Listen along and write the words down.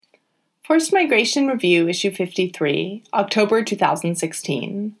Forced Migration Review, Issue 53, October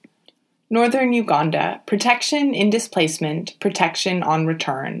 2016. Northern Uganda, Protection in Displacement, Protection on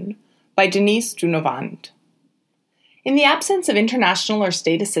Return, by Denise Dunavant. In the absence of international or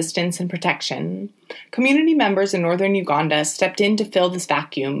state assistance and protection, community members in northern Uganda stepped in to fill this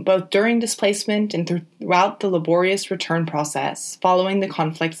vacuum both during displacement and throughout the laborious return process following the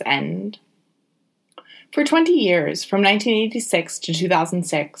conflict's end. For 20 years, from 1986 to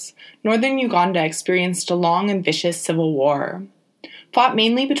 2006, northern Uganda experienced a long and vicious civil war. Fought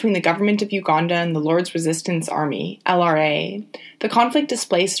mainly between the government of Uganda and the Lord's Resistance Army, LRA, the conflict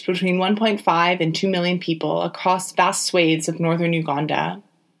displaced between 1.5 and 2 million people across vast swathes of northern Uganda.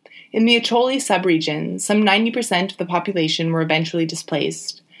 In the Acholi subregion, some 90% of the population were eventually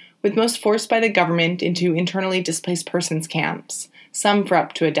displaced, with most forced by the government into internally displaced persons camps, some for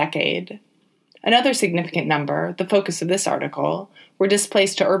up to a decade. Another significant number, the focus of this article, were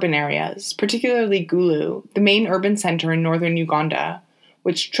displaced to urban areas, particularly Gulu, the main urban center in northern Uganda,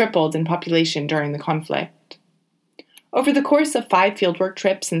 which tripled in population during the conflict. Over the course of 5 fieldwork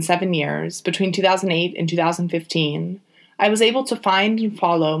trips in 7 years, between 2008 and 2015, I was able to find and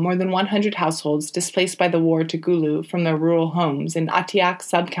follow more than 100 households displaced by the war to Gulu from their rural homes in Atiak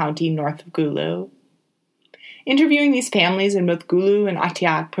sub-county north of Gulu. Interviewing these families in both Gulu and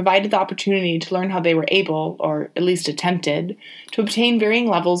Atiak provided the opportunity to learn how they were able, or at least attempted, to obtain varying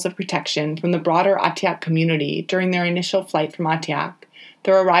levels of protection from the broader Atiak community during their initial flight from Atiak,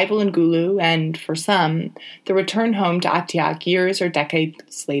 their arrival in Gulu, and, for some, the return home to Atiak years or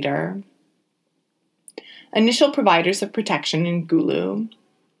decades later. Initial providers of protection in Gulu.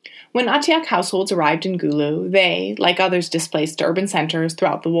 When Atiak households arrived in Gulu, they, like others displaced to urban centers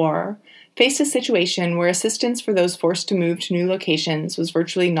throughout the war, faced a situation where assistance for those forced to move to new locations was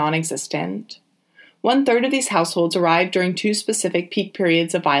virtually non-existent. 1/3 of these households arrived during 2 specific peak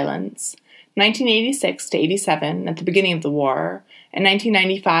periods of violence, 1986 to 87 at the beginning of the war, and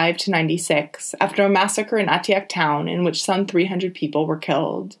 1995 to 96 after a massacre in Atiak town in which some 300 people were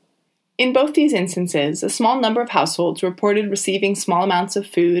killed. In both these instances, a small number of households reported receiving small amounts of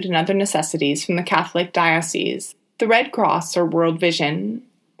food and other necessities from the Catholic diocese, the Red Cross or World Vision.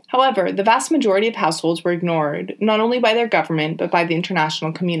 However, the vast majority of households were ignored, not only by their government but by the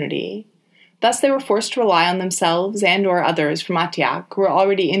international community. Thus they were forced to rely on themselves and or others from Atiak who were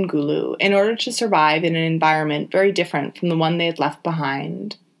already in Gulu in order to survive in an environment very different from the one they had left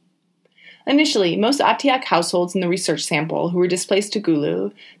behind. Initially, most Atiak households in the research sample who were displaced to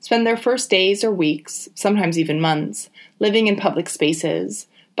Gulu spent their first days or weeks, sometimes even months, living in public spaces,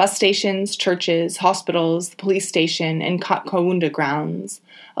 bus stations, churches, hospitals, the police station, and Kaunda grounds,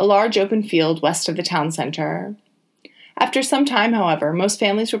 a large open field west of the town center. After some time, however, most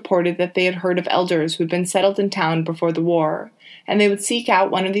families reported that they had heard of elders who had been settled in town before the war, and they would seek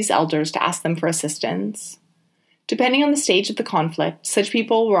out one of these elders to ask them for assistance. Depending on the stage of the conflict, such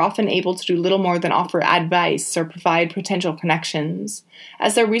people were often able to do little more than offer advice or provide potential connections,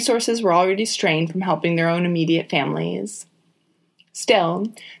 as their resources were already strained from helping their own immediate families. Still,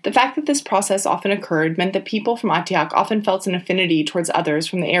 the fact that this process often occurred meant that people from Atiak often felt an affinity towards others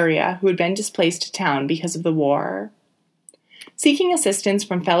from the area who had been displaced to town because of the war. Seeking assistance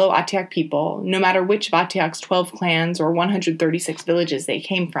from fellow Atiak people, no matter which of Atiak's 12 clans or 136 villages they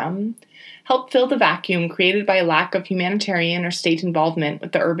came from, helped fill the vacuum created by a lack of humanitarian or state involvement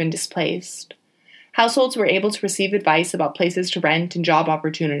with the urban displaced. Households were able to receive advice about places to rent and job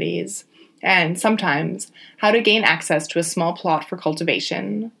opportunities, and, sometimes, how to gain access to a small plot for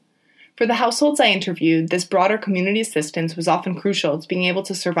cultivation. For the households I interviewed, this broader community assistance was often crucial to being able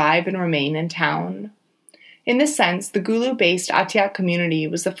to survive and remain in town. In this sense, the Gulu-based Atiak community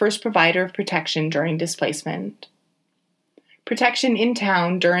was the first provider of protection during displacement. Protection in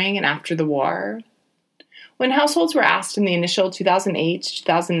town during and after the war. When households were asked in the initial 2008 to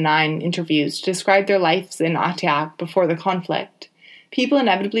 2009 interviews to describe their lives in Atiak before the conflict, people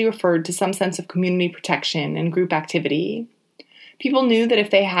inevitably referred to some sense of community protection and group activity. People knew that if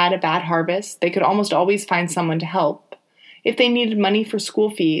they had a bad harvest, they could almost always find someone to help. If they needed money for school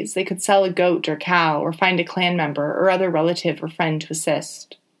fees, they could sell a goat or cow or find a clan member or other relative or friend to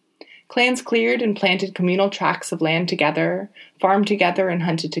assist. Clans cleared and planted communal tracts of land together, farmed together, and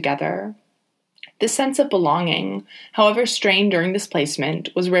hunted together. This sense of belonging, however strained during displacement,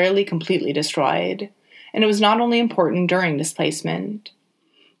 was rarely completely destroyed, and it was not only important during displacement.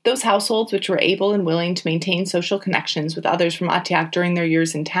 Those households which were able and willing to maintain social connections with others from Atiak during their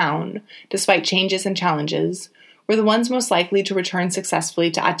years in town, despite changes and challenges, were the ones most likely to return successfully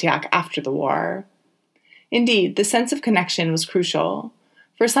to Atiak after the war. Indeed, the sense of connection was crucial.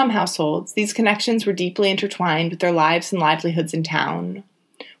 For some households, these connections were deeply intertwined with their lives and livelihoods in town.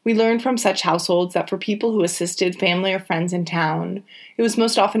 We learned from such households that for people who assisted family or friends in town, it was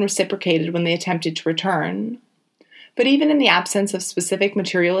most often reciprocated when they attempted to return. But even in the absence of specific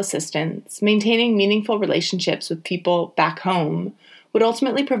material assistance, maintaining meaningful relationships with people back home would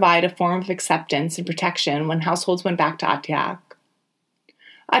ultimately provide a form of acceptance and protection when households went back to Atiak.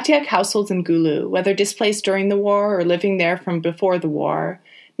 Atiak households in Gulu, whether displaced during the war or living there from before the war,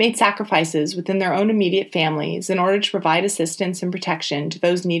 made sacrifices within their own immediate families in order to provide assistance and protection to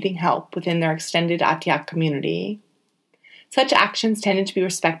those needing help within their extended Atiak community. Such actions tended to be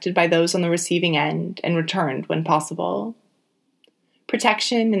respected by those on the receiving end and returned when possible.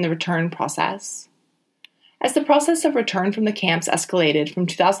 Protection in the return process. As the process of return from the camps escalated from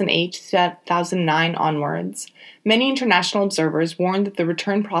 2008 to 2009 onwards, many international observers warned that the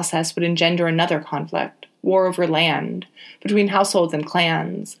return process would engender another conflict, war over land, between households and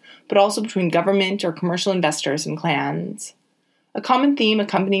clans, but also between government or commercial investors and clans. A common theme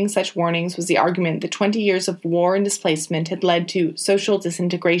accompanying such warnings was the argument that 20 years of war and displacement had led to social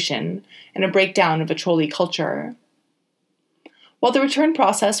disintegration and a breakdown of Acholi culture. While the return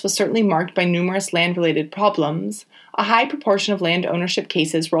process was certainly marked by numerous land-related problems, a high proportion of land ownership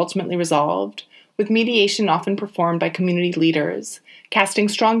cases were ultimately resolved, with mediation often performed by community leaders, casting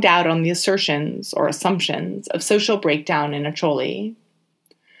strong doubt on the assertions, or assumptions, of social breakdown in Acholi.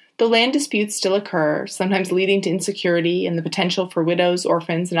 Though land disputes still occur, sometimes leading to insecurity and the potential for widows,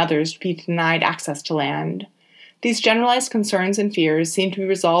 orphans, and others to be denied access to land, these generalized concerns and fears seem to be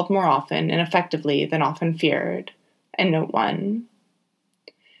resolved more often and effectively than often feared. Endnote 1.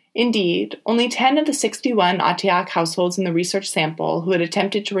 Indeed, only 10 of the 61 Atiak households in the research sample who had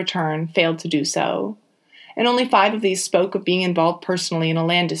attempted to return failed to do so, and only 5 of these spoke of being involved personally in a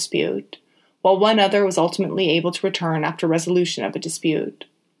land dispute, while 1 other was ultimately able to return after resolution of a dispute.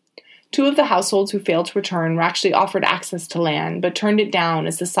 2 of the households who failed to return were actually offered access to land, but turned it down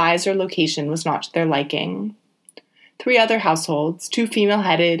as the size or location was not to their liking. 3 other households, 2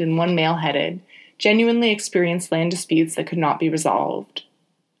 female-headed and 1 male-headed, genuinely experienced land disputes that could not be resolved.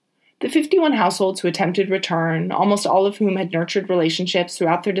 The 51 households who attempted return, almost all of whom had nurtured relationships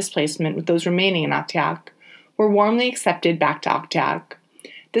throughout their displacement with those remaining in Atiak, were warmly accepted back to Atiak.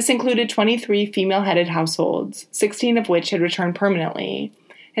 This included 23 female-headed households, 16 of which had returned permanently,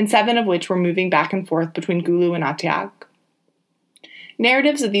 and 7 of which were moving back and forth between Gulu and Atiak.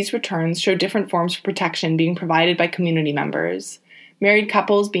 Narratives of these returns show different forms of protection being provided by community members, married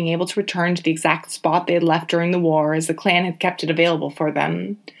couples being able to return to the exact spot they had left during the war as the clan had kept it available for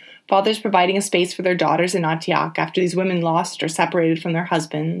them, fathers providing a space for their daughters in Atiak after these women lost or separated from their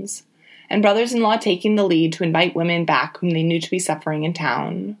husbands, and brothers-in-law taking the lead to invite women back whom they knew to be suffering in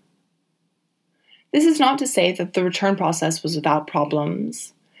town. This is not to say that the return process was without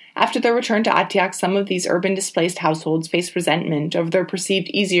problems. After their return to Atiak, some of these urban displaced households faced resentment over their perceived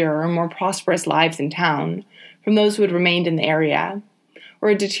easier or more prosperous lives in town from those who had remained in the area, or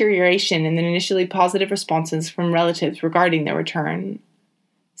a deterioration in the initially positive responses from relatives regarding their return.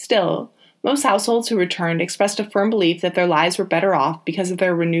 Still, most households who returned expressed a firm belief that their lives were better off because of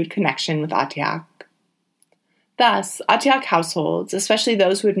their renewed connection with Atiak. Thus, Atiak households, especially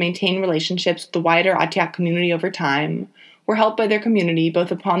those who had maintained relationships with the wider Atiak community over time, were helped by their community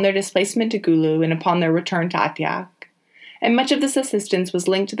both upon their displacement to Gulu and upon their return to Atiak. And much of this assistance was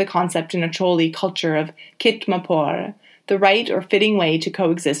linked to the concept in Acholi culture of kit mapor, the right or fitting way to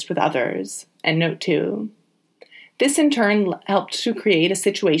coexist with others. Endnote 2. This in turn helped to create a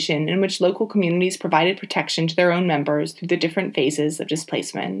situation in which local communities provided protection to their own members through the different phases of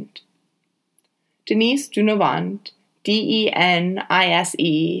displacement. Denise Dunovant,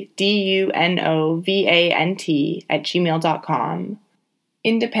 DENISEDUNOVANT @gmail.com.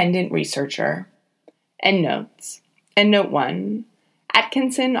 Independent researcher. Endnotes. Endnote 1.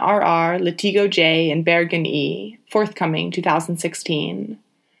 Atkinson R.R., Latigo J., and Bergen E., forthcoming 2016.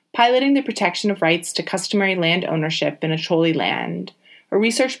 Piloting the Protection of Rights to Customary Land Ownership in Acholi Land, a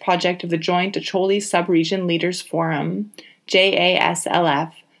research project of the Joint Acholi Sub-Region Leaders Forum,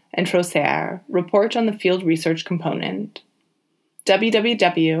 JASLF, and Trocer, report on the field research component.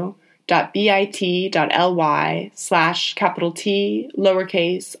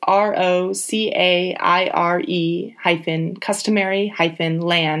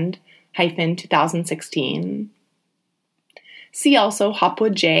 See also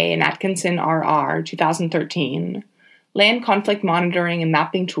Hopwood J. and Atkinson R.R. 2013, Land Conflict Monitoring and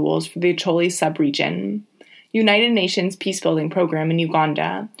Mapping Tools for the Acholi Sub-Region, United Nations Peacebuilding Program in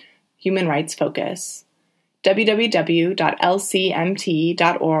Uganda, Human Rights Focus,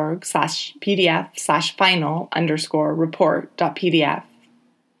 www.lcmt.org/pdf/final_report.pdf.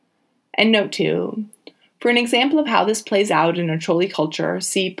 Endnote 2. For an example of how this plays out in a Acholi culture,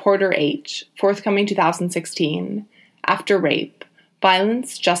 see Porter H., forthcoming 2016, After Rape,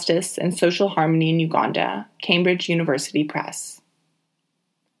 Violence, Justice, and Social Harmony in Uganda, Cambridge University Press.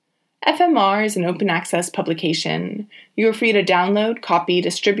 FMR is an open access publication. You are free to download, copy,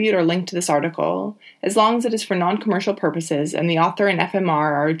 distribute, or link to this article, as long as it is for non-commercial purposes and the author and FMR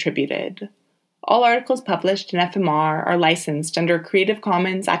are attributed. All articles published in FMR are licensed under a Creative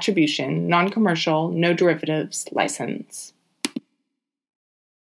Commons Attribution, Non-Commercial, No Derivatives license.